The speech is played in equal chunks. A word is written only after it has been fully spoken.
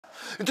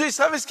Entonces,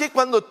 ¿sabes qué?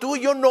 Cuando tú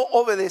y yo no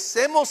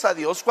obedecemos a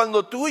Dios,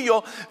 cuando tú y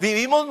yo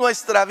vivimos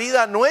nuestra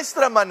vida a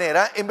nuestra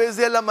manera, en vez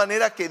de la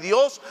manera que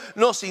Dios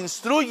nos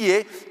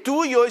instruye,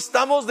 tú y yo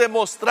estamos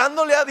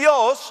demostrándole a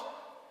Dios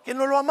que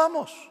no lo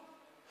amamos.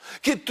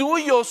 Que tú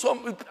y yo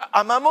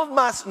amamos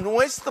más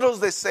nuestros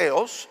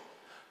deseos,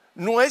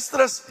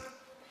 nuestros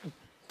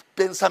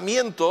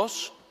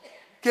pensamientos,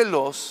 que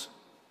los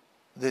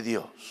de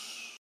Dios.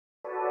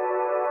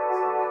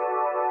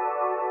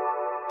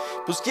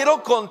 Pues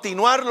quiero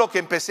continuar lo que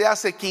empecé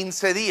hace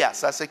 15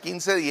 días. Hace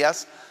 15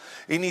 días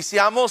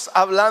iniciamos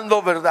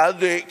hablando, ¿verdad?,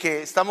 de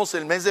que estamos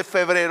en el mes de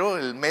febrero,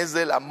 el mes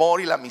del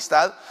amor y la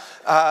amistad.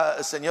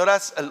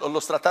 Señoras,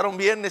 ¿los trataron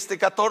bien este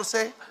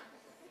 14?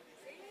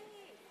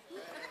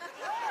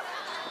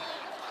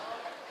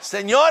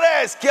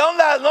 Señores, ¿qué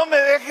onda? No me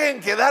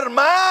dejen quedar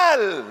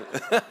mal.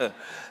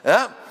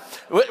 ¿Ah?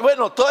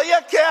 Bueno,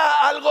 todavía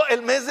queda algo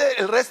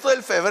el resto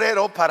del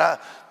febrero para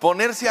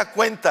ponerse a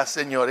cuenta,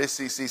 señores.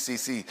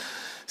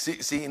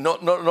 Sí,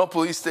 no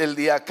pudiste el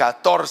día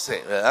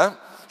 14, ¿verdad?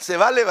 Se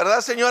vale,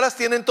 ¿verdad, señoras?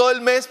 ¿Tienen todo el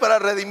mes para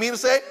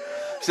redimirse?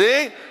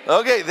 ¿Sí?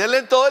 Ok,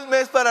 denle todo el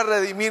mes para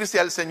redimirse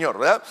al Señor,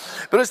 ¿verdad?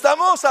 Pero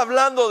estamos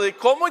hablando de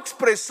cómo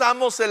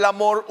expresamos el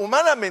amor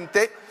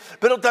humanamente,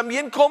 pero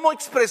también cómo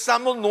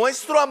expresamos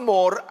nuestro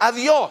amor a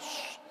Dios.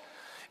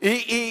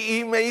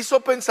 Y me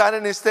hizo pensar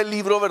en este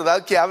libro,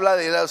 ¿verdad?, que habla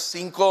de los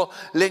 5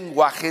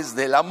 lenguajes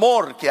del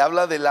amor, que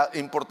habla de la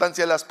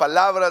importancia de las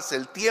palabras,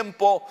 el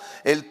tiempo,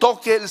 el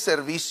toque, el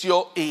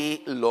servicio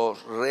y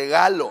los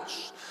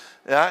regalos.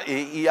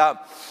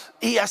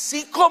 Y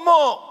así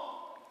como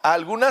a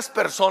algunas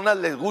personas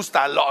les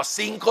gustan los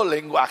 5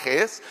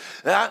 lenguajes,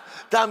 ¿verdad?,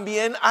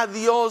 también a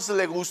Dios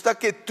le gusta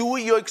que tú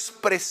y yo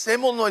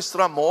expresemos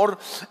nuestro amor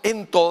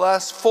en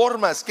todas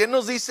formas. ¿Qué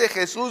nos dice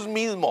Jesús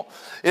mismo?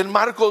 En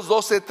Marcos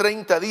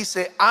 12:30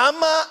 dice: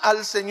 ama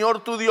al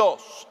Señor tu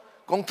Dios.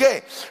 ¿Con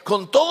qué?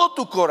 Con todo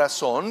tu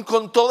corazón,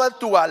 con toda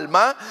tu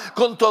alma,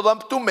 con toda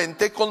tu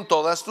mente, con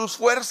todas tus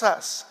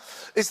fuerzas.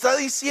 Está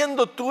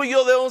diciendo, tú y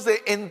yo debemos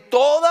de, en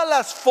todas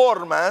las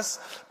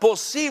formas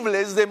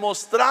posibles,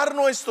 demostrar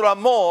nuestro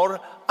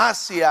amor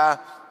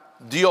hacia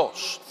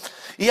Dios.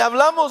 Y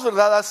hablamos,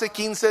 ¿verdad?, hace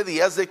 15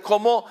 días de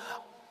cómo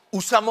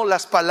usamos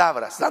las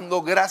palabras,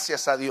 dando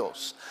gracias a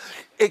Dios,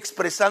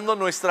 expresando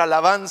nuestra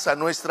alabanza,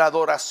 nuestra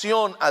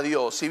adoración a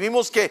Dios. Y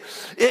vimos que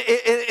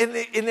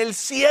en el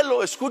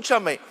cielo,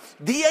 escúchame,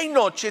 día y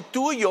noche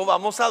tú y yo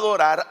vamos a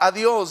adorar a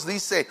Dios.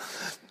 Dice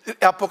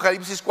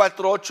Apocalipsis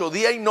 4:8,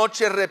 día y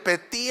noche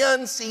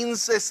repetían sin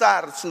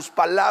cesar sus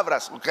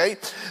palabras, ¿ok?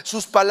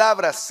 Sus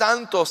palabras: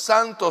 santo,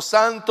 santo,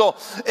 santo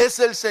es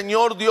el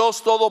Señor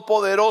Dios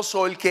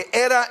Todopoderoso, el que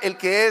era, el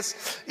que es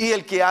y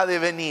el que ha de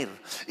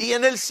venir. Y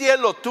en el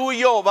cielo tú y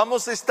yo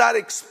vamos a estar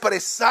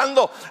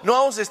expresando, no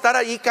vamos a estar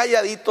allí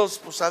calladitos,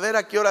 pues a ver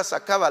a qué hora se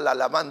acaba la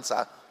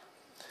alabanza.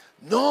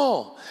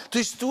 No,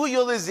 entonces tú y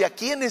yo desde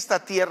aquí en esta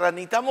tierra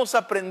necesitamos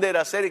aprender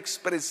a ser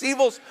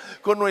expresivos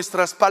con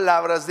nuestras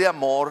palabras de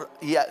amor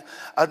y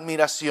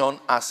admiración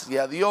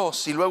hacia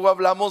Dios. Y luego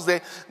hablamos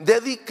de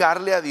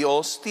dedicarle a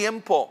Dios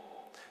tiempo,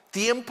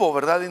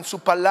 ¿verdad?, en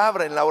su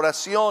palabra, en la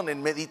oración,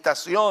 en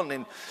meditación,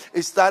 en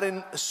estar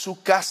en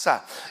su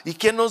casa. ¿Y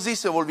qué nos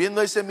dice?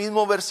 Volviendo a ese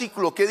mismo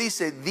versículo, ¿qué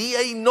dice?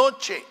 Día y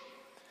noche.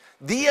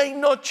 Día y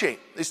noche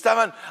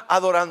estaban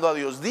adorando a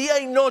Dios. Día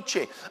y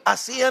noche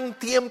hacían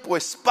tiempo,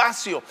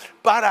 espacio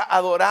para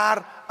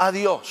adorar a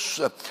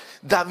Dios.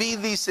 David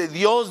dice: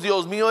 Dios,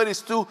 Dios mío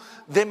eres tú,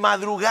 de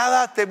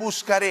madrugada te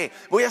buscaré.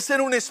 Voy a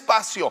hacer un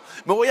espacio,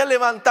 me voy a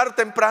levantar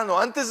temprano,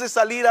 antes de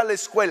salir a la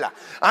escuela,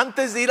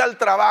 antes de ir al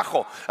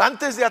trabajo,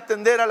 antes de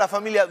atender a la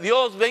familia.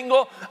 Dios,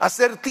 vengo a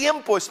hacer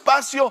tiempo,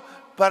 espacio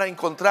para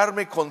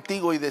encontrarme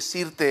contigo y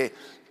decirte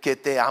que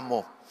te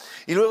amo.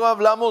 Y luego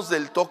hablamos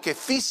del toque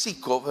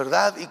físico,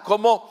 ¿verdad? Y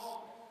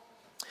cómo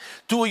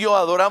tú y yo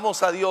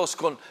adoramos a Dios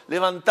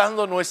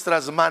levantando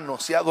nuestras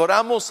manos, y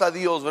adoramos a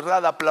Dios,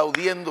 ¿verdad?,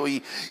 aplaudiendo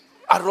y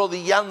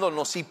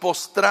arrodillándonos y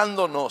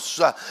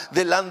postrándonos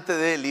delante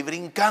de Él, y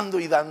brincando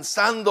y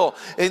danzando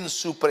en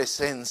su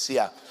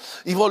presencia.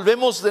 Y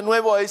volvemos de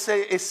nuevo a esa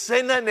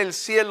escena en el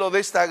cielo de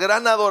esta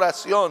gran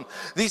adoración.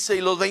 Dice: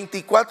 y los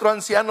 24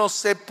 ancianos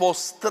se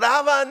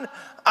postraban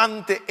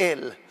ante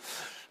Él.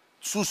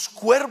 Sus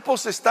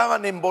cuerpos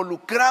estaban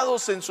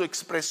involucrados en su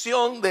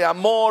expresión de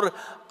amor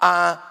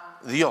a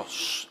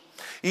Dios.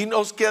 Y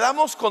nos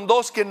quedamos con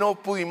 2 que no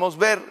pudimos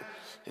ver: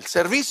 el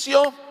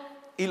servicio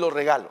y los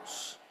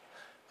regalos.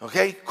 ¿Ok?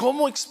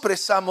 ¿Cómo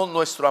expresamos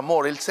nuestro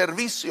amor? El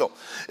servicio.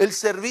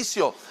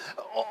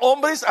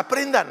 Hombres,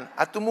 aprendan.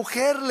 A tu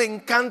mujer le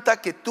encanta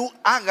que tú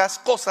hagas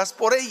cosas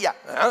por ella,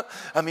 ¿verdad?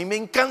 A mí me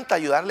encanta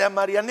ayudarle a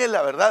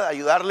Marianela, ¿verdad?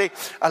 Ayudarle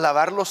a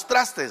lavar los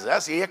trastes,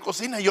 ¿verdad? Si ella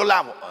cocina, yo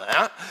lavo,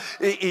 ¿verdad?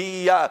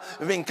 Y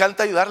me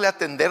encanta ayudarle a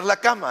tender la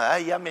cama, ¿verdad?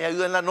 Ella me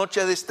ayuda en la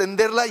noche a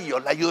extenderla y yo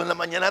la ayudo en la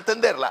mañana a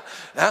tenderla,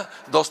 ¿verdad?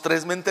 2,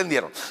 3 me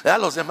entendieron, ¿verdad?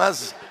 Los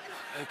demás,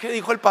 ¿qué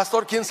dijo el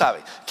pastor? ¿Quién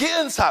sabe?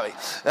 ¿Quién sabe?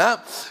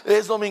 ¿Ah?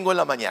 Es domingo en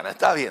la mañana,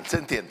 está bien, se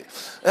entiende.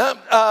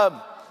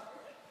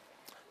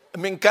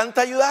 me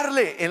encanta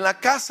ayudarle en la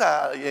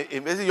casa.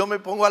 En vez de yo me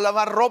pongo a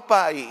lavar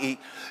ropa y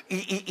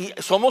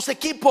somos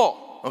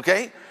equipo, ¿ok?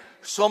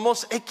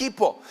 Somos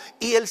equipo.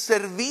 Y el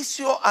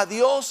servicio a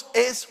Dios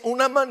es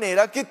una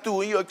manera que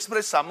tú y yo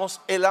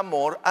expresamos el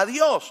amor a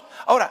Dios.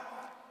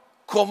 Ahora,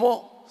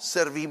 ¿cómo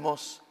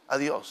servimos a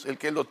Dios? El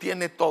que lo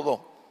tiene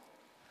todo.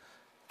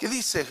 ¿Qué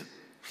dice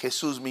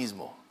Jesús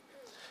mismo?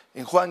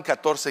 En Juan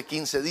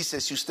 14:15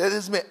 dice: si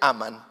ustedes me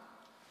aman,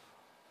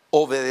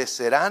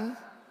 obedecerán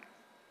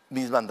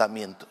mis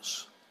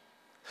mandamientos.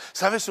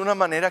 ¿Sabes? Una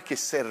manera que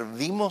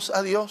servimos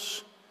a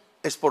Dios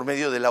es por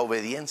medio de la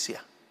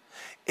obediencia.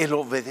 El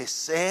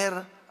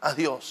obedecer a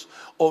Dios,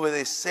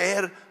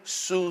 obedecer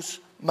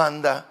sus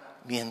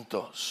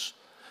mandamientos.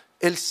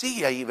 Él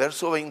sigue ahí,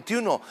 verso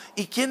 21.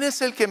 ¿Y quién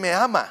es el que me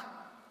ama?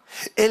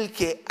 El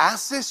que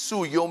hace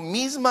suyo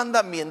mis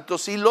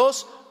mandamientos y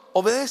los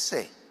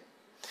obedece.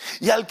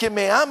 Y al que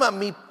me ama,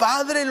 mi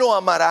Padre lo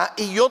amará,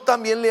 y yo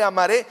también le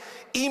amaré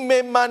y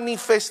me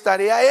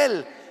manifestaré a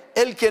él.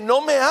 El que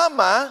no me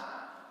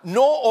ama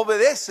no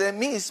obedece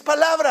mis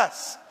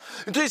palabras.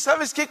 Entonces,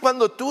 ¿sabes qué?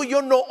 Cuando tú y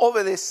yo no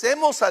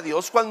obedecemos a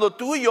Dios, cuando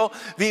tú y yo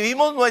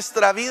vivimos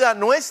nuestra vida a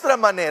nuestra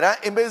manera,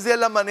 en vez de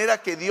la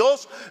manera que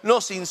Dios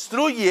nos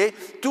instruye,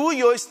 tú y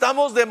yo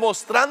estamos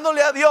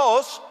demostrándole a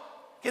Dios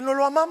que no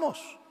lo amamos.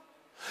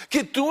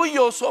 Que tú y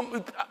yo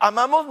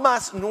amamos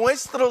más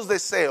nuestros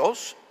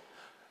deseos,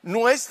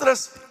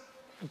 nuestros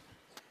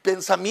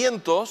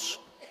pensamientos,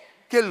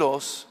 que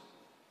los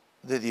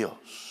de Dios.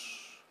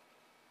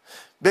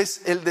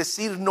 ¿Ves? El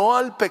decir no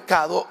al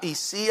pecado y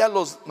sí a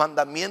los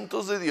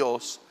mandamientos de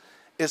Dios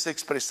es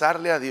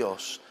expresarle a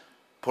Dios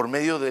por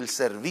medio del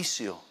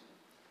servicio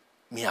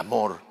mi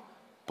amor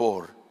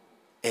por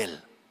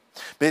Él.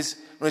 ¿Ves?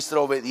 Nuestra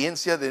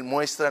obediencia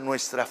demuestra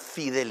nuestra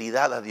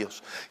fidelidad a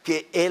Dios,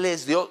 que Él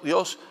es Dios.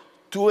 Dios,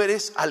 tú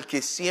eres al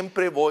que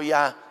siempre voy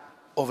a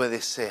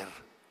obedecer.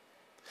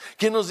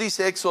 ¿Qué nos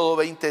dice Éxodo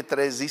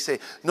 23?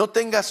 Dice: no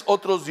tengas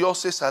otros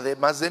dioses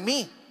además de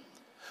mí.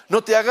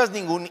 No te hagas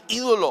ningún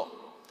ídolo,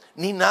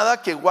 ni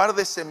nada que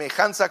guarde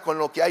semejanza con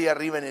lo que hay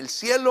arriba en el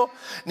cielo,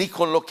 ni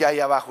con lo que hay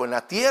abajo en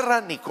la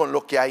tierra, ni con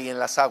lo que hay en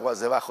las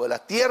aguas debajo de la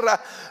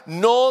tierra.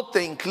 No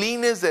te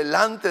inclines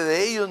delante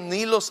de ellos,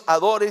 ni los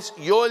adores.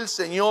 Yo, el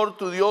Señor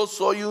tu Dios,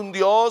 soy un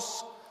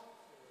Dios.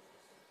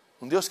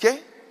 ¿Un Dios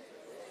qué?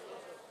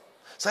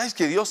 ¿Sabes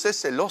que Dios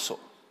es celoso?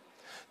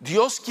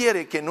 Dios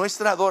quiere que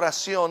nuestra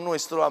adoración,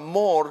 nuestro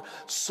amor,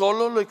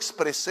 solo lo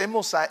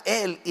expresemos a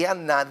Él y a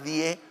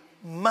nadie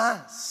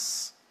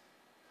más.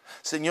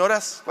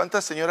 Señoras,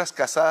 ¿cuántas señoras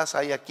casadas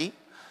hay aquí?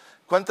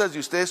 ¿Cuántas de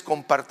ustedes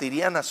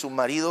compartirían a su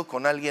marido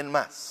con alguien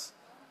más?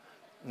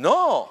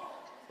 No,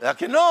 ¿verdad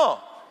que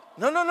no?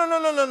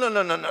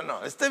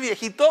 No. Este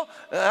viejito,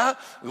 ¿verdad?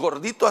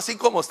 Gordito así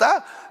como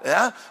está,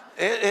 ¿verdad?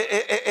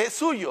 Es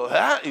suyo,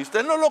 ¿verdad? Y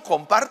usted no lo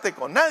comparte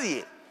con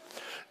nadie.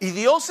 Y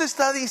Dios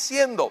está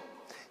diciendo: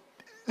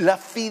 la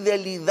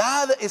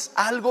fidelidad es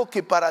algo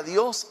que para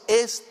Dios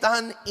es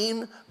tan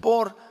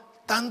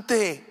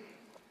importante.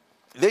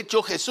 De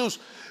hecho, Jesús,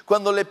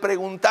 cuando le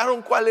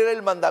preguntaron cuál era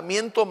el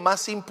mandamiento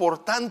más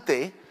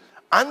importante,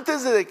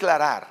 antes de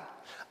declarar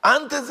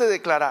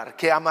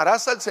que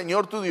amarás al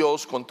Señor tu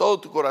Dios con todo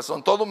tu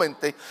corazón, toda tu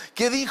mente,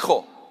 ¿qué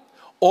dijo?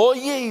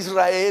 Oye,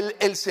 Israel,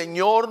 el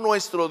Señor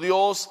nuestro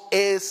Dios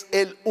es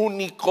el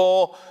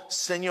único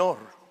Señor.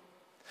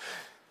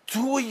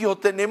 Tú y yo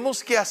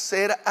tenemos que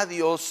hacer a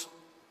Dios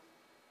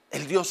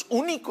el Dios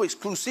único,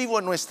 exclusivo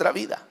en nuestra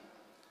vida.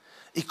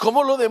 ¿Y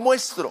cómo lo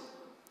demuestro?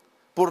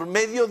 Por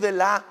medio de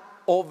la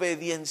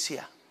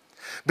obediencia.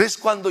 ¿Ves?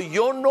 Cuando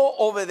yo no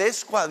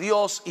obedezco a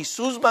Dios y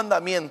sus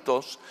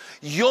mandamientos,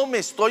 yo me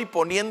estoy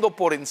poniendo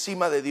por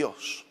encima de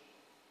Dios.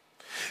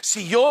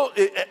 Si yo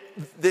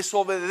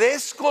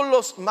desobedezco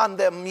los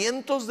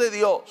mandamientos de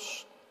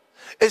Dios,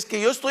 es que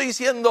yo estoy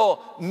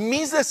diciendo: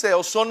 mis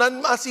deseos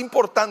son más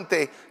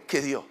importantes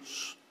que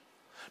Dios.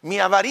 Mi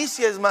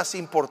avaricia es más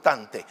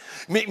importante.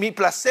 Mi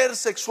placer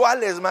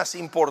sexual es más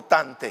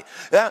importante.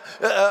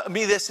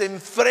 Mi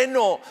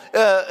desenfreno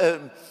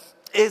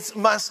es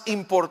más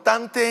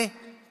importante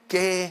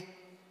que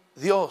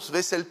Dios.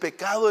 ¿Ves? El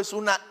pecado es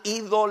una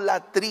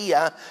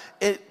idolatría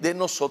de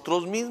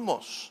nosotros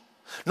mismos.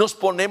 Nos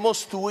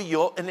ponemos tú y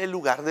yo en el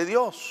lugar de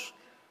Dios.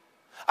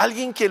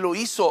 Alguien que lo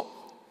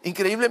hizo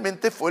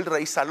increíblemente fue el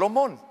rey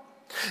Salomón.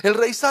 El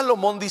rey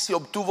Salomón dice: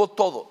 obtuvo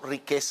todo: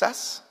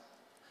 riquezas,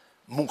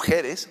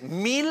 mujeres,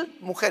 1000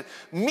 mujeres,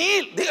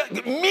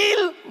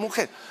 1000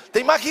 mujeres. ¿Te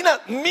imaginas?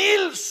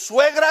 1000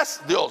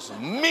 suegras, Dios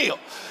mío.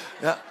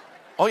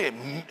 Oye,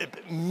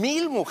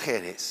 1000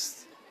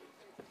 mujeres.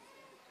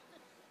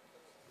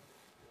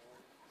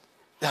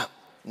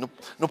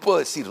 No puedo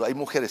decirlo, hay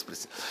mujeres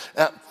presentes.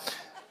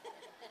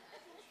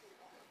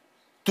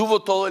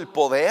 Tuvo todo el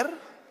poder,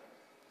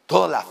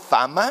 toda la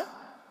fama,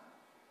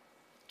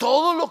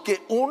 todo lo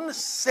que un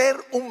ser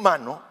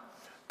humano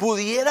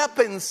pudiera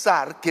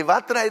pensar que va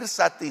a traer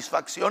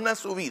satisfacción a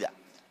su vida.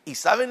 ¿Y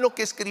saben lo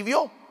que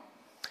escribió?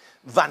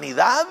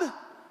 Vanidad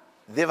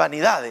de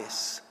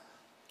vanidades,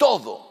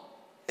 todo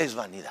es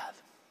vanidad.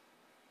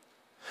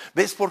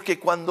 ¿Ves? Porque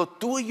cuando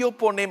tú y yo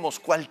ponemos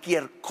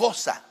cualquier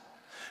cosa,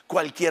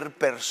 cualquier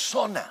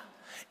persona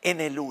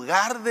en el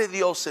lugar de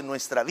Dios en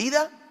nuestra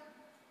vida,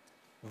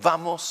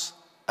 vamos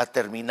a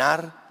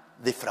terminar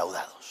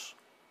defraudados.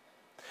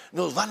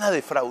 Nos van a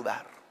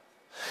defraudar.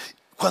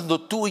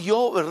 Cuando tú y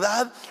yo,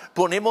 ¿verdad?,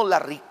 ponemos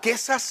las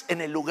riquezas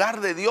en el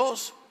lugar de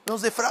Dios,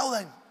 nos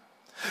defraudan.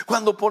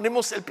 Cuando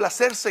ponemos el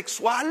placer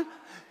sexual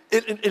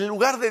en el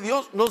lugar de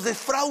Dios, nos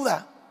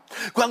defrauda.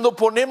 Cuando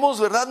ponemos,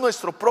 ¿verdad?,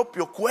 nuestro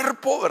propio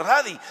cuerpo,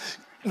 ¿verdad?, y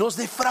nos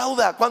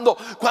defrauda.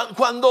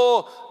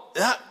 Cuando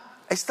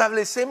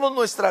establecemos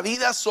nuestra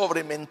vida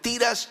sobre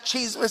mentiras,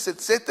 chismes,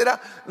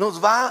 etcétera,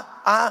 nos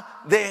va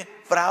a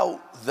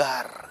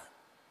defraudar.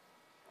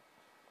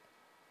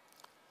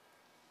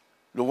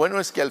 Lo bueno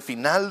es que al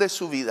final de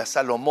su vida,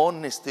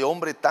 Salomón, este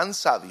hombre tan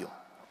sabio,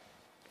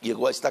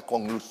 llegó a esta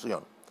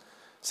conclusión.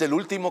 Es el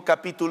último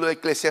capítulo de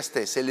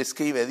Eclesiastés. Él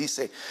escribe,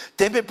 dice: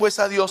 teme pues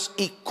a Dios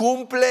y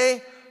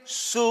cumple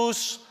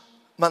sus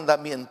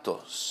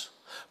mandamientos,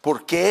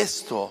 porque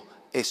esto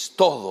es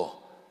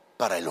todo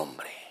para el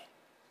hombre.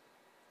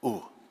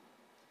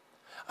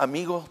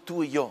 Amigo,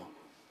 tú y yo,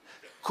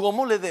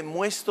 ¿cómo le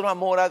demuestro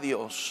amor a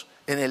Dios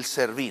en el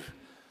servir?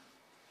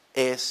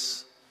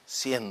 Es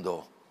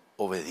siendo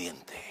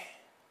obediente.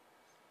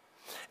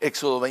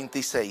 Éxodo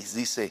 26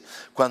 dice: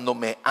 cuando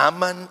me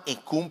aman y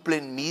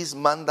cumplen mis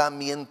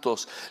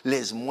mandamientos,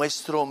 les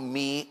muestro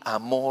mi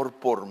amor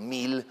por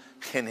 1000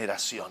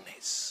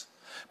 generaciones.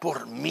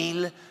 Por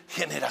 1000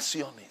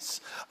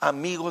 generaciones.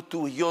 Amigo,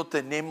 tú y yo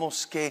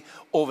tenemos que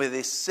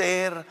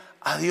obedecer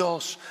a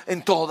Dios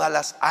en todas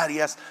las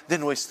áreas de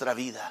nuestra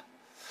vida.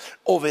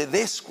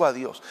 Obedezco a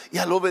Dios, y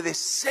al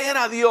obedecer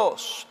a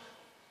Dios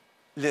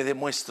le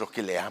demuestro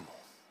que le amo.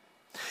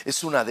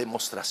 Es una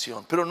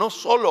demostración, pero no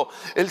solo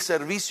el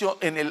servicio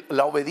en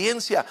la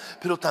obediencia,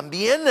 pero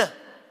también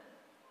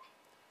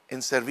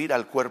en servir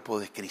al cuerpo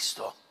de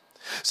Cristo.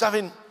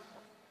 ¿Saben?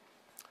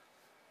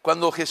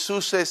 Cuando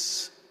Jesús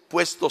es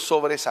puesto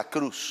sobre esa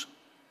cruz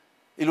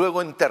y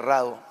luego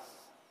enterrado,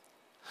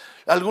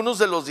 algunos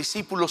de los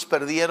discípulos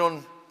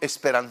perdieron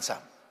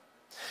esperanza.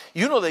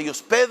 Y uno de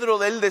ellos,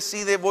 Pedro, él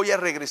decide: voy a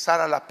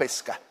regresar a la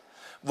pesca.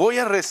 Voy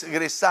a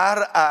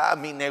regresar a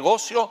mi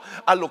negocio,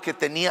 a lo que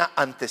tenía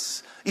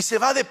antes. Y se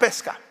va de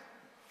pesca.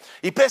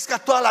 Y pesca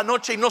toda la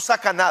noche y no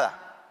saca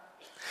nada.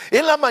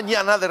 En la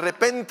mañana de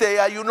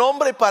repente hay un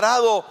hombre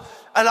parado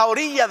a la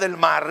orilla del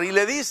mar y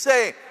le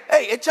dice: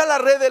 hey, echa la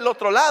red del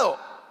otro lado.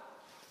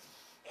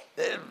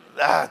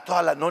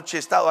 Toda la noche he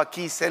estado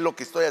aquí, sé lo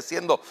que estoy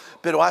haciendo,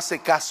 pero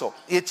hace caso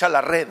y echa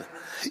la red.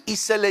 Y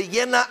se le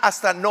llena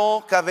hasta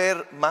no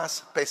caber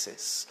más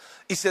peces.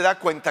 Y se da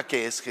cuenta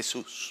que es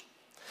Jesús.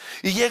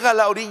 Y llega a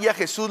la orilla,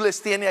 Jesús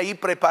les tiene ahí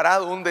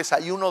preparado un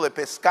desayuno de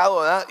pescado,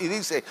 ¿verdad? Y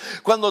dice: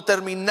 cuando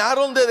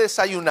terminaron de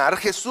desayunar,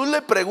 Jesús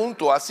le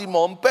preguntó a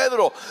Simón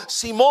Pedro: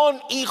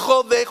 Simón,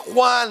 hijo de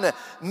Juan,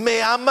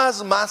 ¿me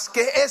amas más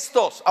que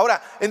estos?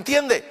 Ahora,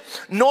 entiende,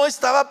 no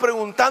estaba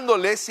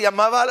preguntándole si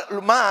amaba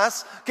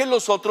más que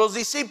los otros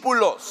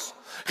discípulos.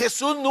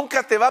 Jesús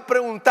nunca te va a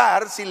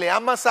preguntar si le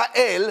amas a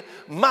Él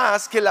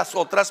más que las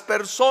otras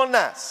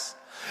personas.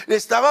 Le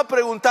estaba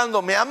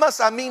preguntando: ¿me amas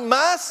a mí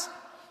más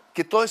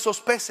que todos esos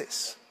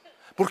peces?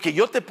 Porque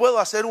yo te puedo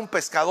hacer un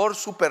pescador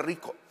súper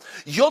rico.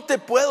 Yo te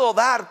puedo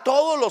dar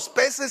todos los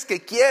peces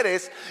que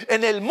quieres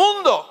en el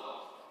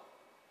mundo,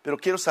 pero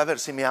quiero saber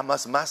si me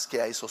amas más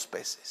que a esos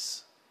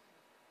peces.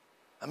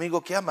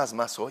 Amigo, ¿qué amas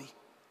más hoy?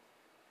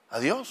 ¿A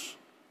Dios?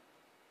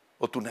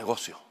 ¿O tu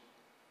negocio?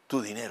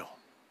 ¿Tu dinero?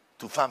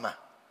 ¿Tu fama?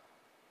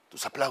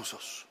 ¿Tus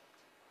aplausos?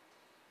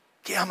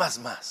 ¿Qué amas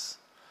más?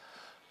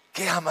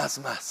 ¿Qué amas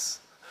más?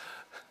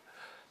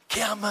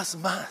 ¿Qué amas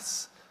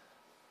más?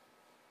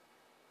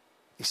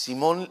 Y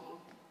Simón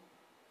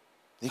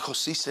dijo: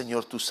 sí,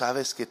 Señor, tú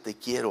sabes que te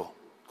quiero.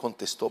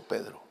 Contestó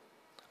Pedro: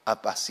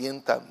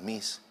 apacienta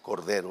mis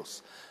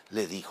corderos,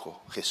 le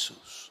dijo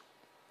Jesús.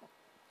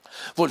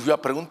 Volvió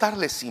a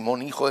preguntarle: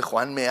 Simón, hijo de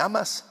Juan, ¿me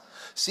amas?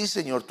 Sí,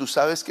 Señor, tú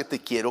sabes que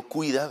te quiero,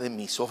 cuida de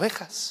mis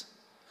ovejas.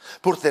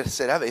 Por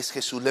tercera vez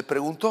Jesús le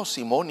preguntó: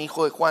 Simón,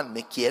 hijo de Juan,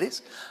 ¿me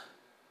quieres?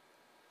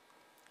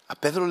 A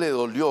Pedro le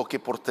dolió que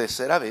por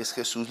tercera vez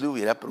Jesús le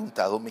hubiera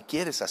preguntado: ¿me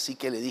quieres? Así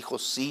que le dijo: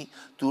 sí,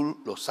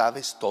 tú lo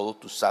sabes todo,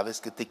 tú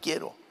sabes que te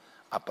quiero.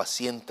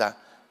 Apacienta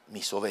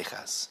mis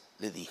ovejas,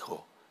 le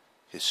dijo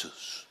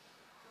Jesús.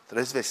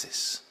 3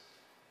 veces: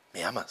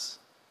 ¿me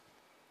amas?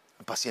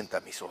 Apacienta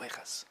mis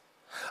ovejas.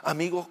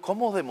 Amigo,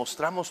 ¿cómo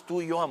demostramos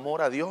tú y yo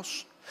amor a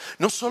Dios?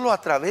 No solo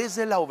a través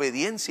de la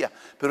obediencia,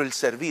 pero el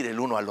servir el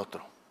uno al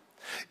otro.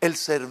 El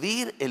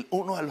servir el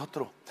uno al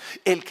otro.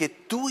 El que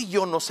tú y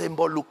yo nos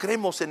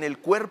involucremos en el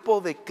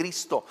cuerpo de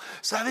Cristo.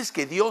 ¿Sabes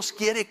que Dios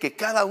quiere que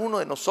cada uno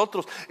de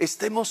nosotros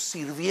estemos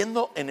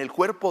sirviendo en el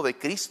cuerpo de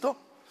Cristo?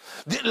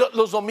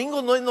 Los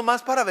domingos no es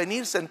nomás para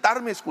venir,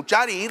 sentarme,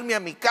 escuchar y irme a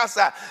mi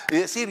casa y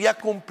decir ya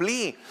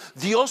cumplí.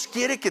 Dios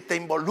quiere que te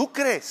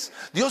involucres.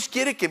 Dios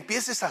quiere que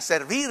empieces a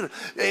servir,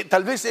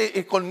 tal vez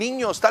con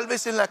niños, tal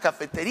vez en la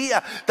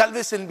cafetería, tal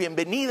vez en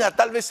bienvenida,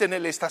 tal vez en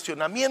el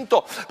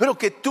estacionamiento. Pero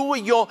que tú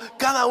y yo,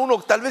 cada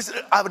uno, tal vez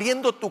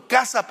abriendo tu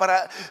casa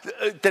para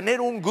tener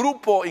un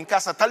grupo en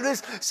casa, tal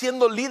vez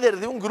siendo líder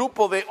de un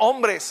grupo de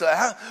hombres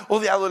o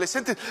de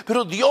adolescentes.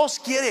 Pero Dios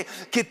quiere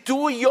que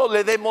tú y yo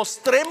le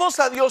demostremos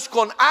a Dios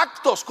con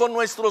actos, con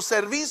nuestro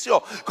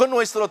servicio, con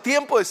nuestro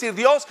tiempo, decir: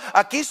 Dios,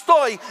 aquí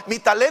estoy, mi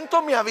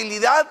talento, mi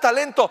habilidad,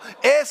 talento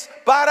es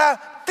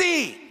para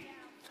ti.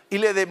 Y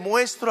le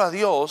demuestro a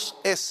Dios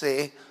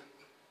ese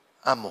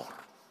amor.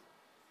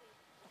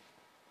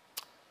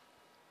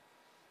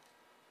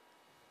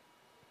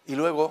 Y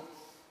luego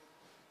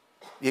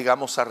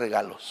llegamos a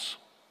regalos.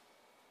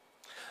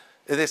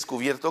 He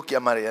descubierto que a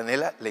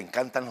Marianela le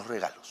encantan los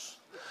regalos.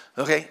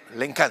 ¿Ok?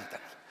 Le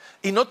encantan.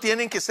 Y no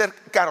tienen que ser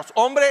caros.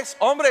 Hombres,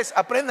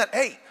 aprendan.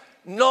 Hey,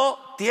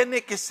 no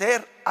tiene que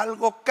ser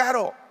algo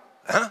caro.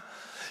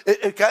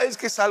 Cada vez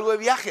que salgo de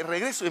viaje,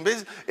 regreso, en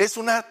vez es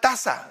una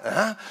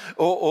taza,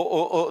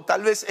 o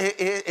tal vez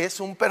es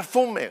un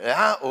perfume,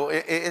 o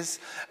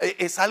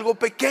es algo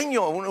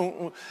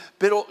pequeño,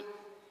 pero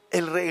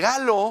el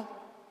regalo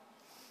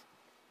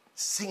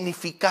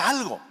significa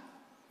algo,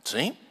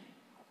 ¿sí?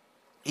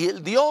 Y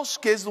el Dios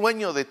que es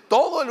dueño de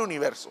todo el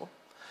universo,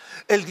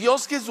 el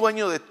Dios que es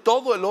dueño de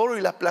todo el oro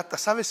y la plata,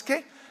 ¿sabes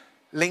qué?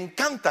 Le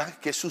encanta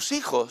que sus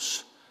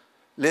hijos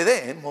le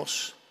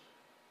demos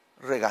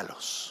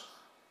regalos.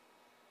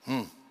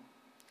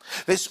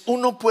 ¿Ves?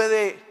 Uno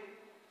puede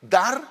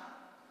dar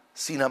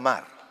sin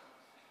amar,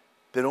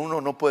 pero uno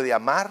no puede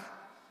amar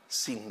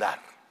sin dar.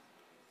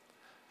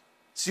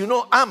 Si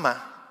uno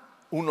ama,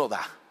 uno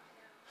da.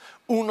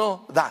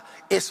 Uno da.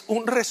 Es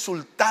un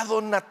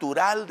resultado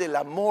natural del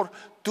amor.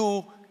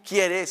 Tú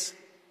quieres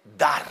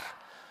dar.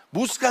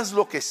 Buscas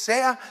lo que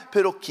sea,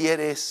 pero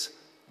quieres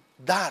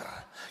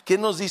dar. ¿Qué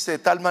nos dice? De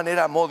tal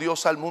manera amó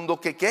Dios al mundo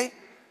que ¿qué?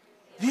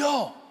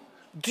 Dio.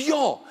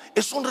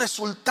 Es un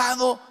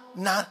resultado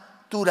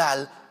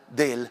natural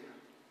del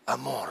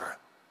amor.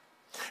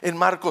 En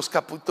Marcos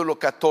capítulo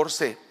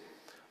 14,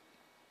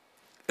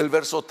 el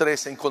verso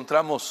 3,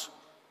 encontramos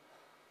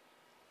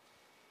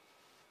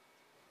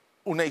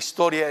una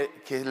historia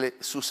que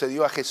le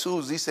sucedió a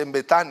Jesús. Dice: en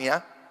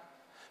Betania,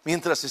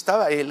 mientras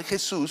estaba él,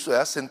 Jesús,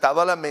 sentado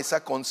a la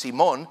mesa con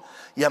Simón,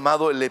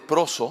 llamado el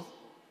leproso.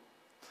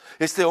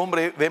 Este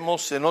hombre,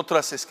 vemos en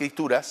otras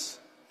escrituras,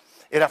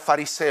 era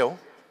fariseo.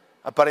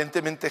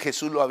 Aparentemente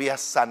Jesús lo había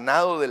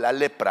sanado de la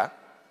lepra.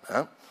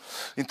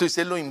 Entonces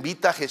él lo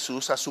invita a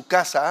Jesús a su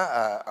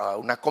casa a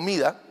una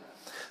comida.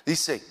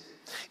 Dice: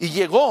 y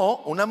llegó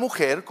una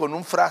mujer con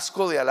un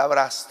frasco de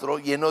alabastro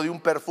lleno de un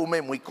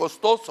perfume muy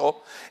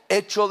costoso,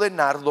 hecho de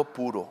nardo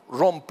puro.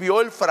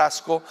 Rompió el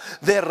frasco,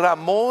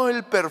 derramó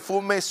el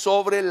perfume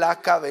sobre la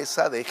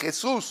cabeza de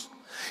Jesús.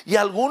 Y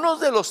algunos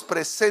de los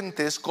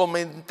presentes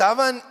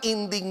comentaban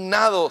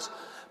indignados: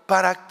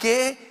 ¿para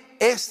qué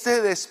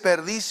este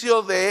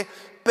desperdicio de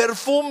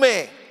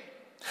perfume?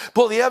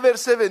 Podía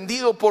haberse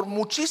vendido por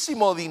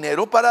muchísimo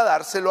dinero para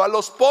dárselo a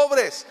los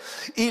pobres.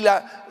 Y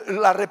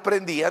la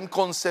reprendían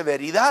con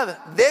severidad.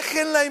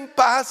 Déjenla en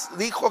paz,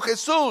 dijo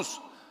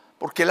Jesús,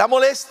 porque la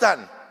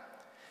molestan.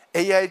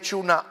 Ella ha hecho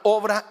una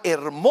obra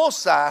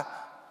hermosa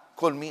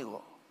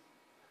conmigo.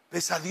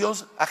 ¿Ves? A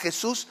Dios, a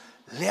Jesús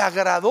le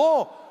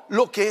agradó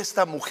lo que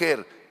esta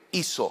mujer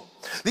hizo.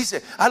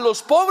 Dice: a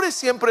los pobres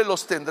siempre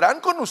los tendrán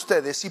con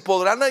ustedes y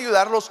podrán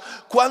ayudarlos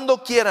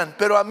cuando quieran,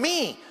 pero a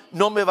mí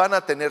no me van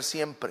a tener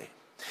siempre.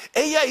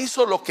 Ella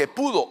hizo lo que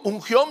pudo,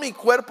 ungió mi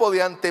cuerpo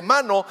de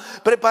antemano,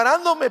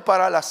 preparándome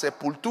para la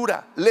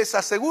sepultura. Les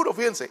aseguro,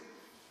 fíjense,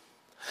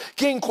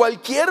 que en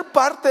cualquier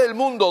parte del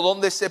mundo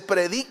donde se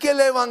predique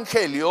el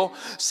evangelio,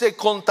 se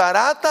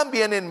contará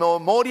también en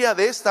memoria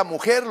de esta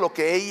mujer lo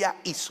que ella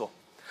hizo.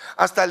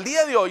 Hasta el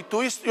día de hoy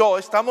tú y yo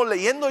estamos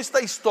leyendo esta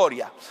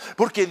historia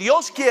porque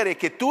Dios quiere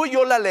que tú y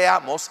yo la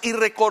leamos y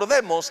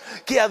recordemos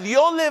que a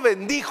Dios le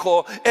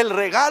bendijo el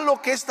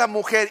regalo que esta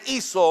mujer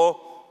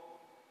hizo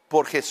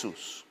por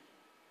Jesús.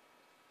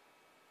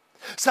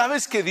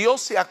 ¿Sabes que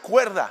Dios se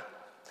acuerda,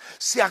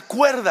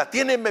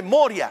 tiene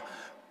memoria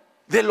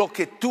de lo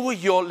que tú y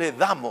yo le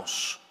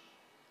damos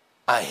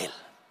a Él?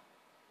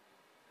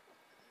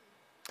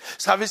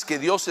 ¿Sabes que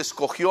Dios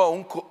escogió a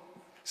un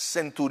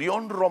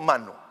centurión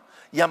romano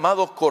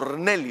llamado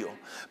Cornelio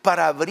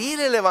para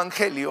abrir el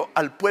evangelio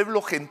al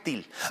pueblo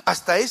gentil?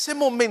 Hasta ese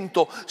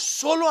momento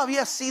solo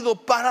había sido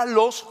para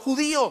los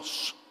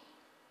judíos.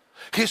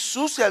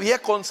 Jesús se había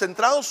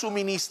concentrado su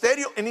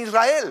ministerio en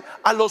Israel,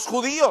 a los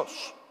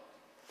judíos.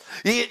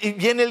 Y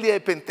viene el día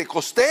de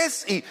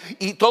Pentecostés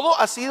y todo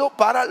ha sido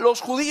para los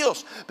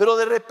judíos. Pero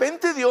de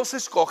repente Dios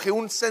escoge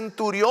un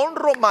centurión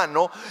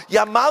romano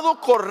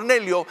llamado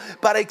Cornelio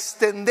para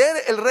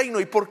extender el reino.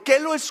 ¿Y por qué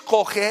lo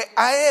escoge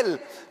a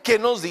él? ¿Qué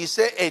nos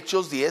dice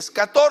Hechos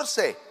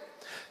 10:14?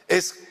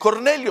 es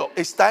Cornelio,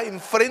 está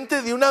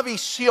enfrente de una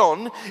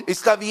visión,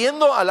 está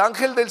viendo al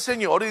ángel del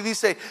Señor y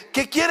dice: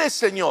 ¿qué quieres,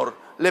 Señor?,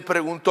 le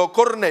preguntó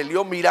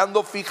Cornelio,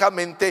 mirando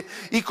fijamente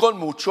y con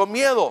mucho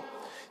miedo.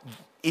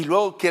 Y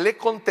luego, ¿qué le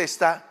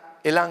contesta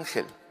el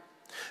ángel?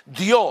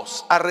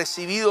 Dios ha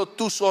recibido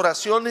tus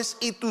oraciones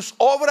y tus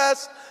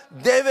obras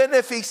de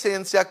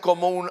beneficencia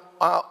como una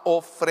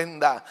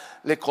ofrenda,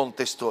 le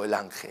contestó el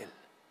ángel.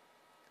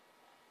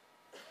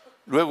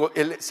 Luego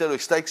él se lo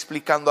está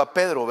explicando a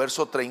Pedro,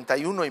 verso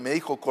 31, y me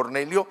dijo: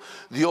 Cornelio,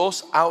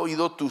 Dios ha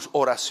oído tu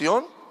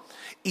oración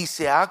y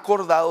se ha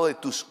acordado de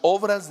tus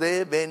obras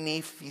de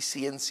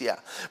beneficencia.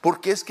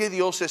 Porque es que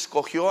Dios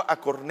escogió a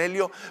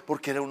Cornelio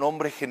porque era un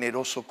hombre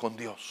generoso con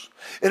Dios.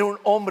 Era un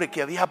hombre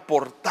que había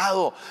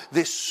aportado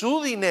de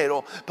su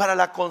dinero para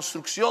la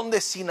construcción de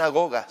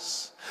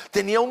sinagogas.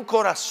 Tenía un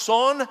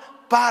corazón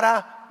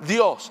para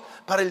Dios,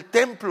 para el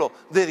templo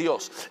de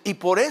Dios, y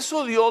por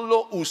eso Dios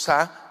lo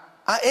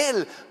usa a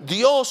él.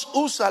 Dios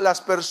usa a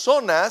las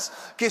personas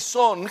que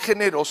son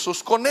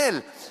generosos con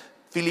él.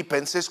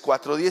 Filipenses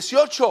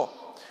 4:18.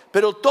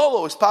 Pero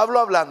todo, es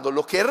Pablo hablando,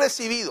 lo que he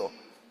recibido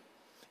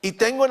y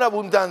tengo en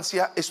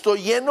abundancia,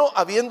 estoy lleno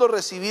habiendo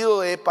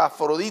recibido de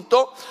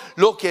Epafrodito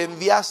lo que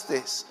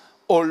enviaste,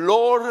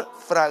 olor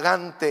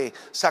fragante,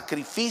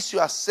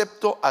 sacrificio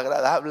acepto,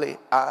 agradable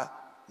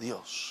a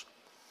Dios.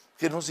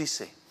 ¿Qué nos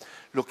dice?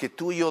 Lo que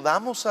tú y yo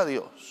damos a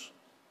Dios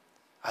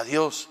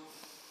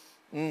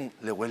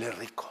le huele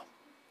rico.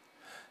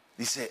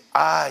 Dice: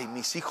 ay,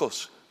 mis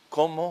hijos,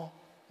 cómo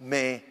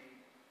me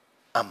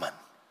aman.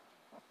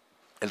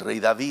 El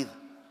rey David,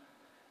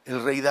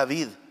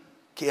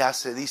 ¿qué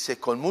hace? Dice: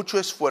 con mucho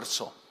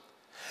esfuerzo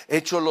he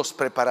hecho los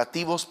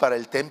preparativos para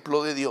el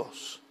templo de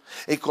Dios.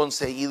 He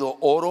conseguido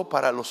oro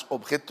para los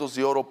objetos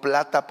de oro,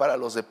 plata para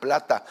los de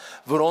plata,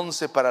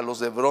 bronce para los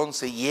de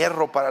bronce,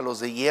 hierro para los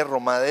de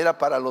hierro, madera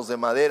para los de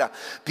madera,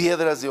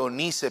 piedras de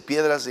onice,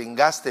 piedras de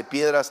engaste,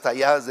 piedras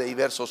talladas de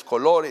diversos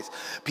colores,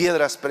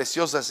 piedras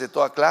preciosas de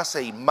toda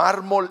clase y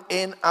mármol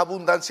en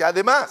abundancia.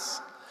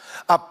 Además,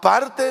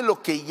 aparte de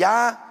lo que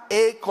ya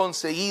he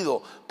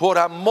conseguido, por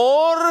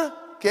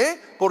amor,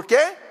 ¿qué? ¿Por qué?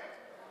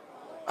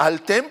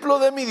 Al templo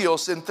de mi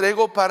Dios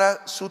entrego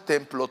para su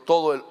templo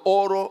todo el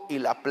oro y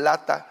la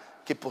plata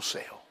que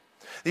poseo.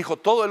 Dijo: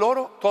 todo el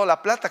oro, toda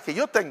la plata que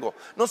yo tengo,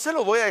 no se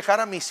lo voy a dejar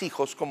a mis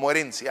hijos como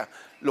herencia,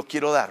 lo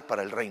quiero dar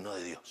para el reino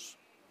de Dios.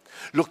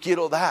 Lo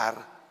quiero dar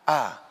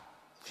a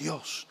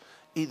Dios,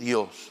 y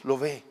Dios lo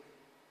ve.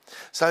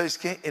 ¿Sabes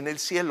qué? En el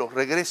cielo,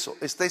 regreso,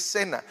 esta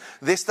escena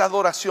de esta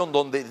adoración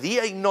donde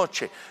día y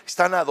noche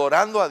están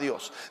adorando a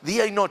Dios,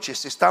 día y noche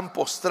se están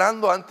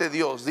postrando ante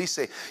Dios,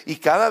 dice: y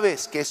cada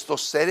vez que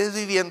estos seres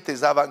vivientes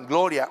daban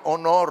gloria,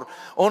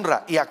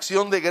 honra y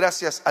acción de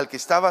gracias al que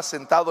estaba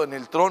sentado en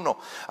el trono,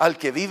 al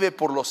que vive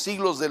por los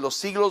siglos de los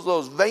siglos,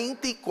 los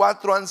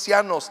 24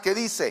 ancianos, ¿qué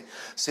dice?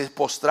 Se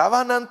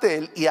postraban ante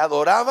él y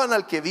adoraban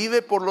al que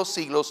vive por los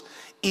siglos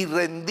y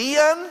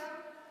rendían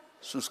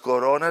sus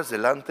coronas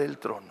delante del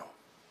trono.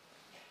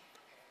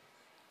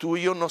 Tú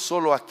y yo no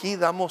solo aquí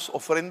damos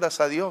ofrendas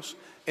a Dios,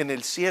 en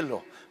el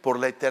cielo, por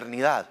la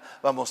eternidad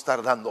vamos a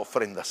estar dando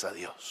ofrendas a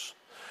Dios.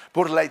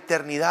 Por la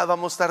eternidad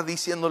vamos a estar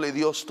diciéndole: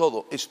 Dios,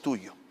 todo es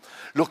tuyo.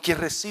 Lo que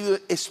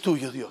recibe es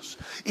tuyo, Dios,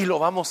 y lo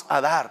vamos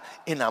a dar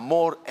en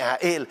amor a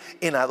Él,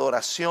 en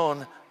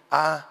adoración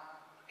a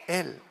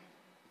Él.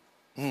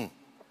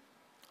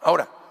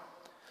 Ahora,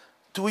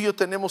 tú y yo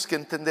tenemos que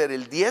entender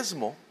el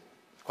diezmo.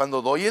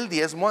 Cuando doy el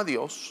diezmo a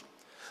Dios,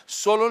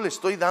 solo le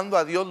estoy dando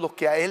a Dios lo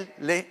que a Él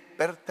le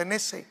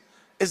pertenece.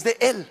 Es de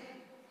Él,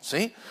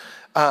 ¿sí?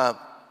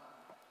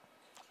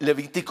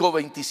 Levítico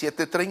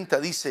 27:30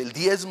 dice: el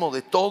diezmo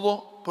de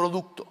todo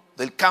producto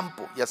del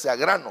campo, ya sea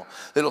grano,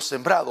 de lo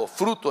sembrado,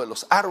 fruto de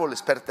los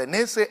árboles,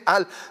 pertenece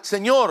al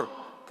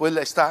Señor, pues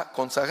le está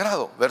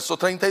consagrado. Verso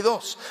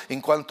 32: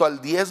 en cuanto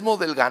al diezmo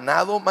del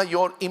ganado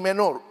mayor y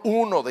menor,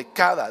 1 de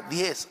cada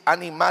 10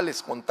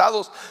 animales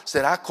contados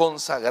será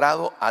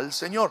consagrado al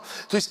Señor.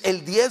 Entonces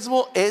el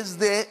diezmo es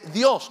de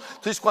Dios.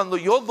 Entonces cuando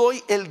yo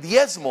doy el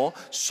diezmo,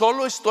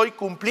 solo estoy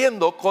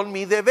cumpliendo con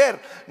mi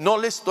deber, no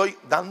le estoy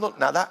dando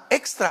nada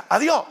extra a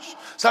Dios.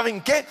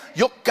 ¿Saben qué?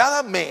 Yo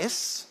cada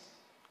mes,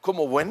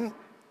 como buen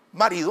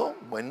marido,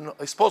 buen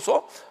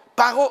esposo,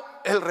 pago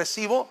el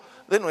recibo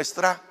de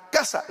nuestra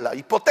casa, la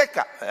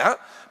hipoteca,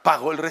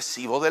 pago el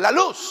recibo de la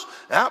luz,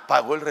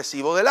 pago el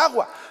recibo del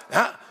agua.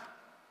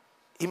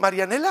 Y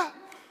Marianela,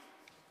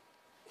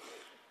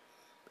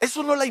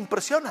 eso no la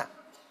impresiona,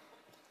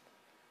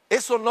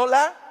 eso no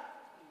la,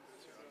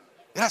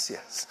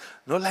 gracias,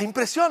 no la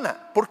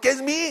impresiona, porque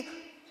es mi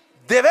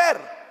deber,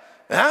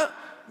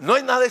 no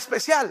es nada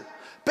especial.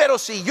 Pero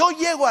si yo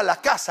llego a la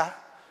casa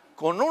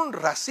con un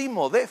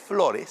racimo de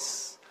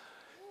flores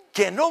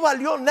que no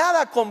valió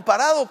nada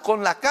comparado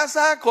con la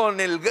casa,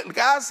 con el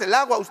gas, el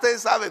agua,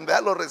 ustedes saben,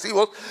 ¿verdad? Los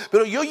recibos,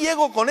 pero yo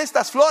llego con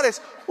estas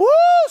flores,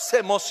 se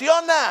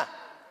emociona,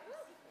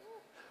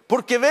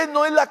 porque ves,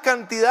 no es la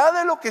cantidad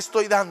de lo que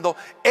estoy dando,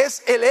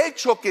 es el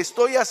hecho que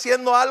estoy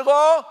haciendo algo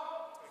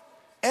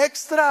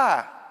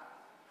extra.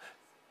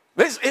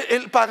 ¿Ves?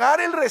 El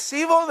pagar el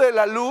recibo de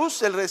la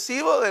luz, el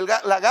recibo de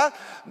la gas,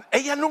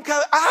 ella nunca,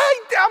 ay,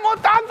 te amo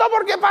tanto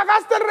porque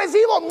pagaste el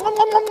recibo.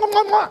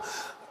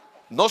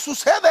 No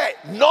sucede,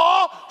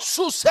 no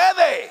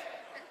sucede.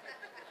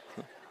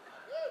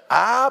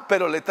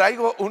 Pero le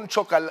traigo un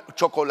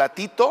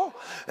chocolatito,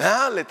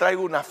 le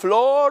traigo una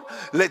flor,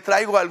 le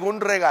traigo algún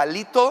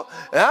regalito,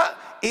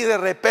 y de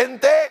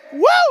repente,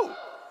 ¡wow!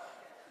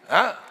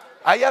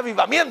 Hay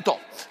avivamiento.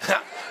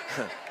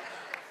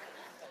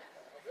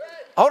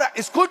 Ahora,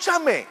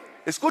 escúchame,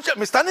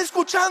 ¿me están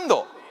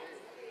escuchando?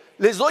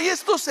 Les doy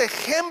estos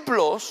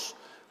ejemplos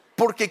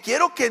porque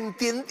quiero que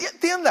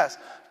entiendas.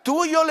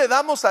 Tú y yo le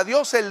damos a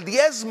Dios el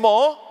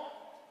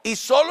diezmo y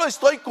solo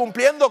estoy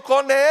cumpliendo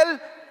con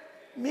el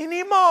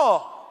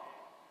mínimo.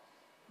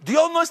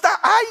 Dios no está,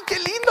 ay, qué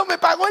lindo, me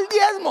pagó el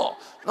diezmo.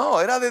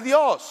 No, era de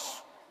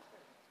Dios.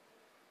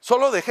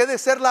 Solo dejé de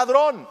ser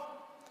ladrón.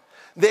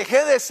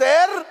 Dejé de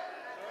ser.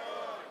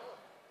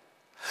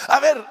 A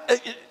ver,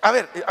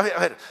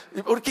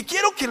 porque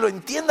quiero que lo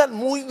entiendan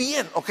muy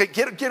bien, ¿ok?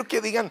 Quiero que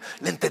digan,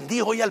 le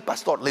entendí hoy al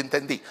pastor, le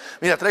entendí.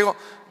 Mira, traigo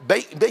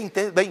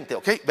 20,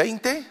 ¿ok?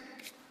 20,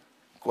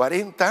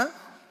 40,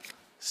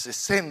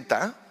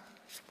 60,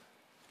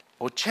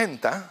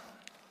 80,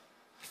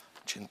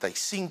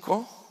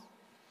 85,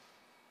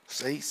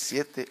 6,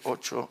 7,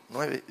 8,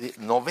 9, 10,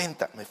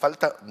 90. Me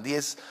falta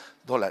 $10.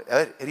 A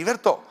ver,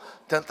 Heriberto,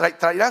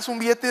 traerás un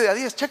billete de a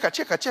 10. Checa.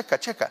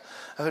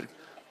 A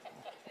ver,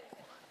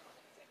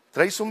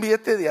 ¿traes un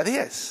billete de a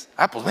 10?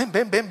 Pues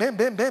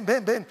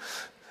ven.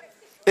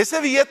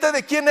 ¿Ese billete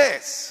de quién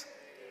es?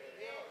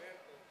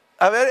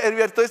 A ver,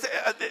 Heriberto,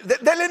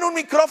 denle un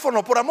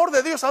micrófono, por amor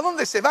de Dios. ¿A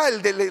dónde se va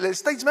el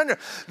States Manager?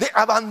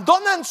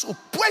 Abandonan su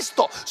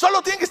puesto,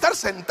 solo tienen que estar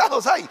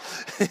sentados ahí.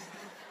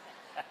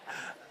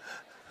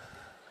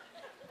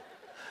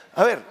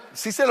 A ver,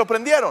 ¿sí se lo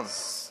prendieron?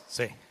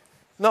 Sí.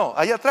 No,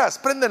 allá atrás,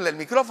 préndenle el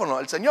micrófono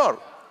al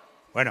señor.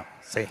 Bueno,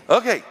 sí.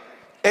 Ok,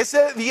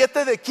 ¿ese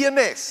billete de quién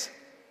es?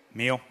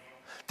 Mío.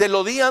 ¿Te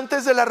lo di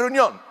antes de la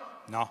reunión?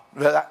 No.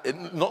 ¿Verdad?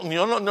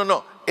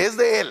 No, es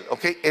de él,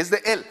 ok, es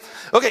de él.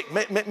 Ok,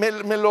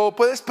 me lo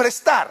puedes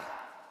prestar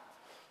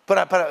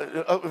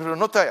pero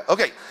no te vaya.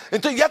 Ok,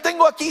 entonces ya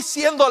tengo aquí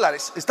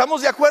 $100.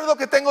 ¿Estamos de acuerdo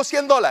que tengo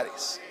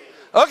 $100?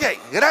 Ok,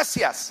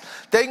 gracias.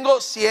 Tengo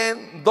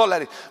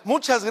 $100.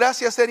 Muchas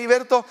gracias,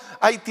 Heriberto.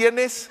 Ahí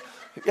tienes.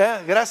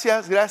 Ya,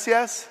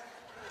 gracias.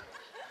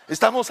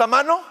 ¿Estamos a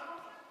mano?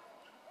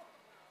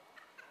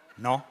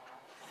 No.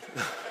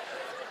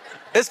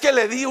 Es que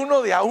le di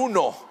uno de a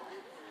uno.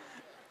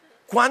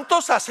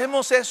 ¿Cuántos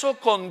hacemos eso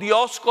con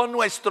Dios con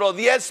nuestro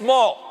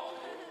diezmo?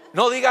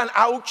 No digan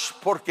ouch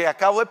porque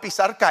acabo de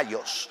pisar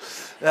callos.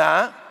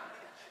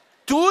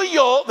 Tú y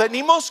yo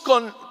venimos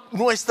con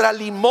nuestra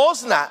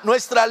limosna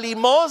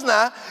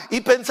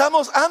y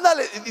pensamos,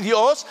 ándale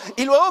Dios,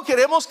 y luego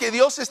queremos que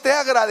Dios esté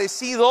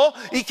agradecido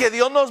y que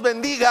Dios nos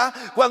bendiga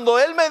cuando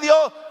Él me dio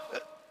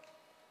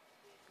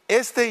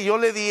y yo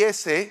le di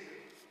ese.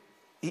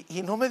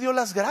 Y no me dio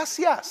las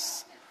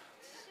gracias.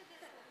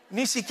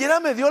 Ni siquiera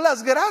me dio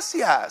las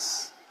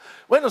gracias.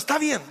 Bueno, está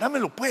bien,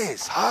 dámelo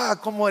pues.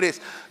 ¿Cómo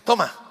eres?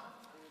 Toma.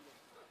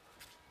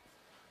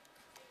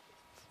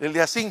 El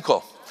día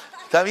 5.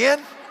 ¿Está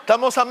bien?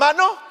 ¿Estamos a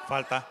mano?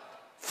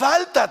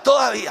 Falta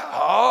todavía.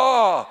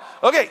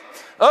 Ok,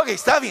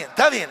 está bien,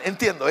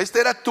 entiendo.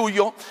 Este era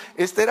tuyo.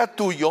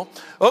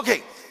 Ok,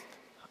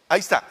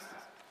 ahí está.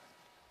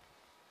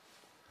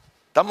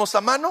 ¿Estamos a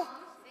mano?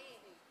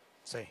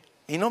 Sí.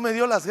 Y no me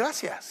dio las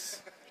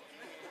gracias.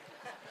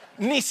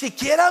 Ni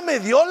siquiera me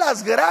dio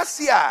las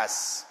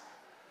gracias.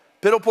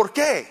 ¿Pero por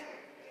qué?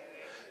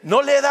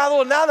 No le he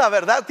dado nada,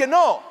 ¿verdad que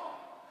no?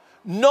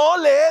 No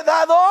le he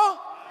dado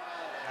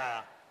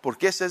nada.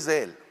 Porque ese es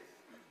de Él.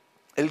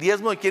 ¿El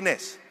diezmo de quién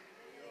es?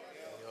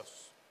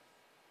 Dios.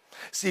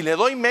 Si le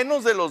doy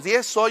menos de los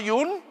 10, soy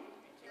un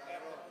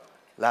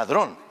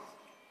ladrón.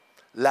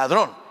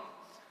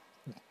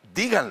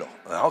 Díganlo,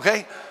 ¿ok?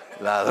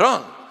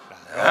 Ladrón.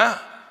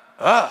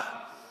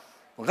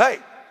 Ok,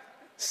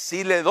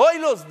 si le doy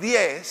los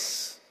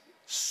 10,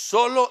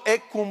 solo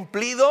he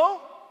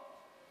cumplido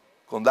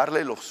con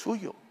darle lo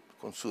suyo,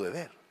 con su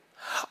deber.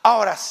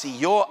 Ahora, si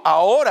yo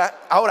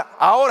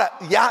ahora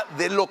ya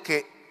de lo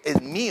que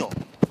es mío,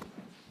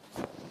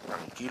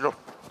 tranquilo,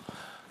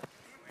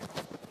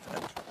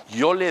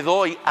 yo le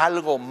doy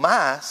algo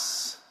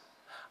más,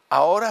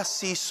 ahora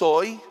sí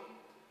soy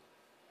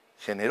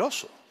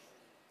generoso.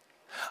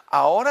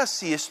 Ahora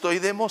sí estoy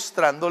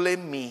demostrándole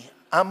mi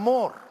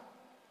amor.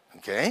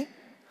 ¿Ok?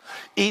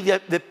 Y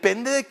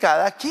depende de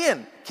cada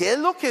quien. ¿Qué es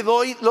lo que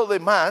doy? Lo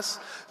demás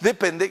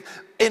depende.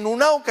 En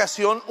una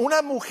ocasión,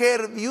 una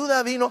mujer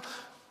viuda vino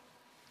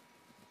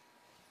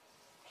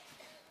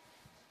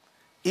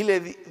y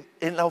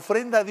en la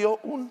ofrenda dio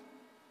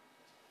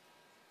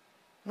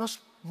unas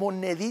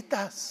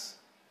moneditas.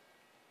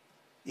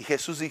 Y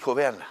Jesús dijo,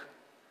 véanla,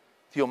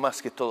 dio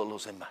más que todos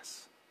los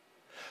demás.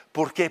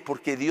 ¿Por qué?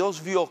 Porque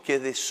Dios vio que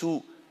de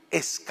su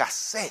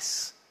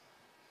escasez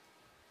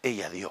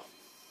ella dio.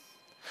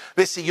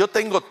 ¿Ves? Si yo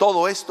tengo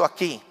todo esto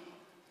aquí,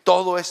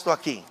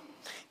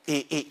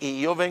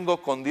 y yo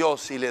vengo con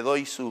Dios y le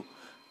doy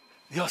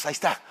Dios, ahí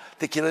está,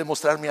 te quiero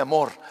demostrar mi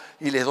amor,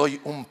 y le doy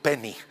un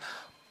penny.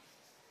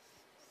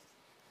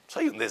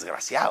 Soy un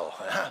desgraciado,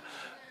 ¿verdad?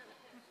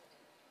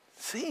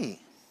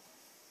 Sí.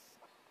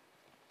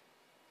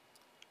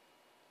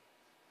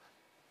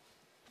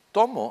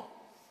 Tomo,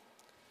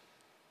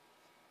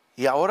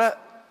 y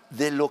ahora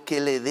de lo que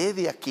le dé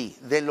de aquí,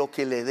 de lo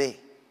que le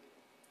dé,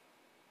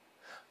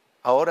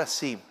 ahora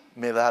sí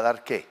me va a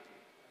dar ¿qué?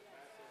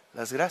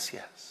 Las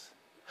gracias.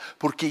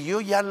 Porque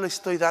yo ya le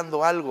estoy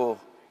dando algo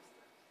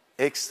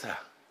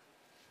extra.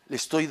 Le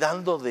estoy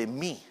dando de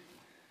mí.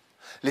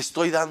 Le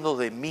estoy dando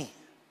de mí.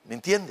 ¿Me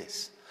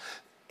entiendes?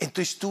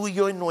 Entonces tú y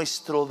yo, en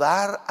nuestro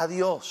dar a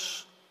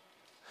Dios,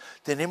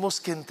 tenemos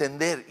que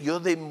entender, yo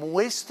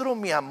demuestro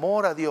mi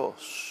amor a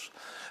Dios.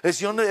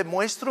 Yo le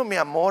demuestro mi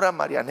amor a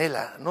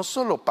Marianela, no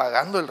solo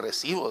pagando el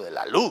recibo de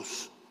la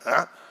luz,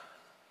 ¿eh?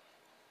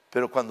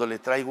 Pero cuando le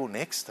traigo un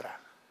extra,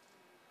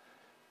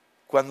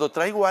 cuando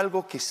traigo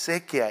algo que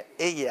sé que a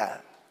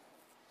ella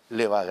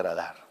le va a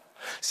agradar.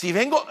 Si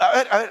vengo,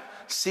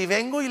 si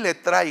vengo y le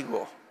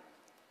traigo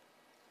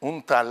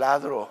un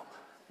taladro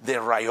de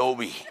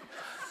Ryobi,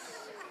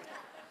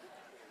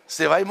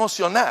 ¿se va a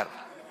emocionar?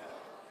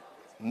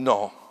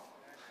 No.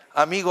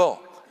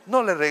 Amigo,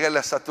 no le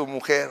regales a tu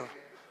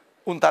mujer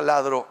un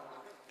taladro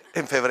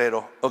en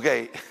febrero, ¿ok?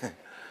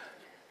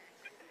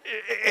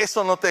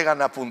 Eso no te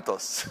gana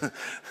puntos.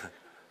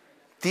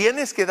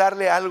 Tienes que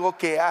darle algo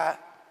que a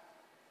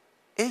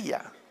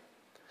ella.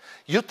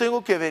 Yo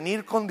tengo que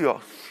venir con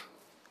Dios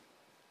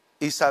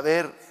y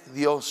saber,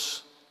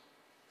 Dios,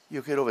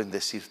 yo quiero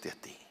bendecirte a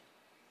ti.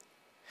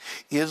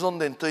 Y es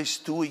donde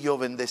entonces tú y yo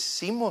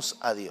bendecimos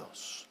a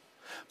Dios.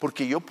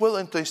 Porque yo puedo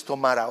entonces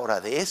tomar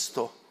ahora de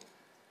esto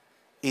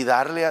y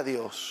darle a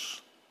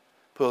Dios.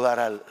 Puedo dar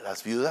a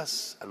las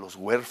viudas, a los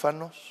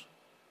huérfanos,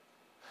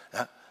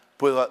 ¿ya?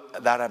 Puedo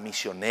dar a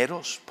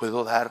misioneros,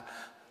 puedo dar,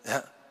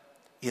 ¿ya?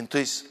 Y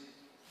entonces,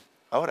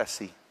 ahora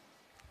sí,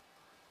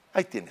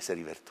 ahí tienes,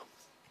 Heriberto,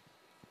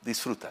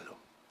 disfrútalo.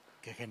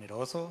 Qué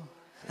generoso.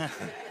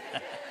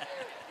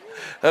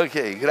 Ok,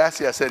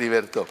 gracias,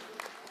 Heriberto.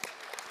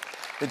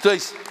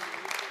 Entonces,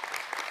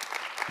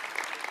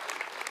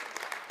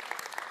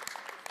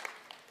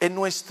 en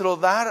nuestro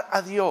dar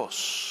a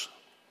Dios,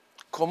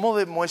 ¿cómo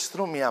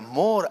demuestro mi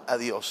amor a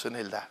Dios en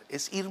el dar?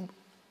 Es ir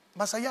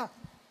más allá.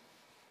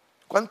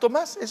 ¿Cuánto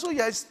más? Eso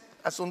ya es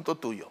asunto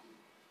tuyo.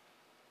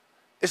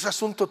 Es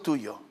asunto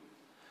tuyo.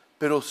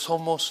 Pero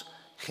somos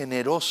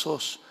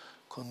generosos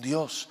con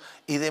Dios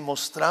y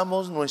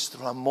demostramos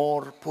nuestro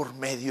amor por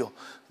medio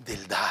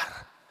del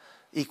dar.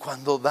 Y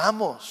cuando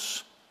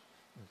damos,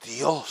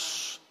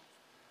 Dios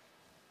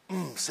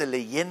se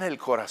le llena el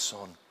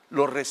corazón.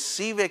 Lo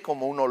recibe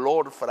como un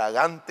olor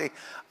fragante,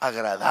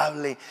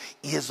 agradable,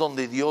 y es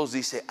donde Dios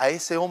dice, a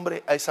ese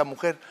hombre, a esa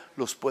mujer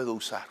los puedo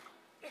usar.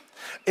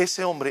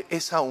 Ese hombre,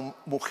 esa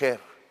mujer,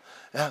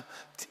 ¿ya?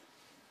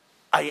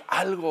 Hay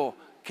algo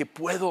que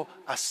puedo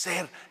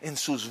hacer en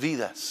sus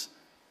vidas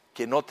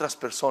que en otras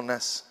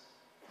personas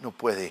no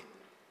puede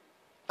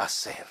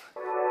hacer.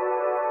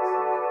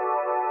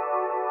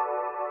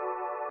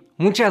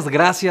 Muchas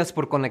gracias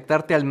por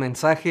conectarte al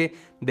mensaje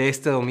de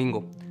este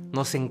domingo.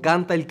 Nos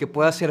encanta el que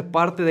puedas ser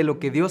parte de lo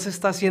que Dios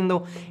está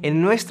haciendo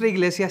en nuestra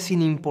iglesia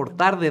sin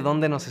importar de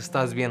dónde nos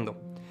estás viendo.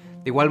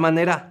 De igual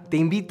manera, te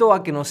invito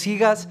a que nos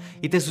sigas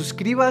y te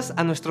suscribas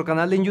a nuestro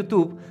canal en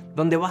YouTube,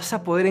 donde vas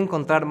a poder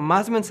encontrar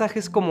más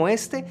mensajes como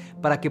este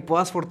para que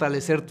puedas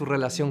fortalecer tu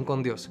relación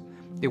con Dios.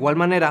 De igual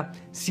manera,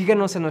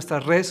 síguenos en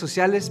nuestras redes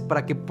sociales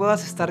para que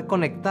puedas estar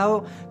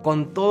conectado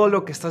con todo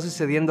lo que está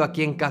sucediendo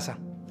aquí en casa.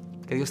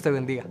 Que Dios te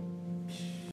bendiga.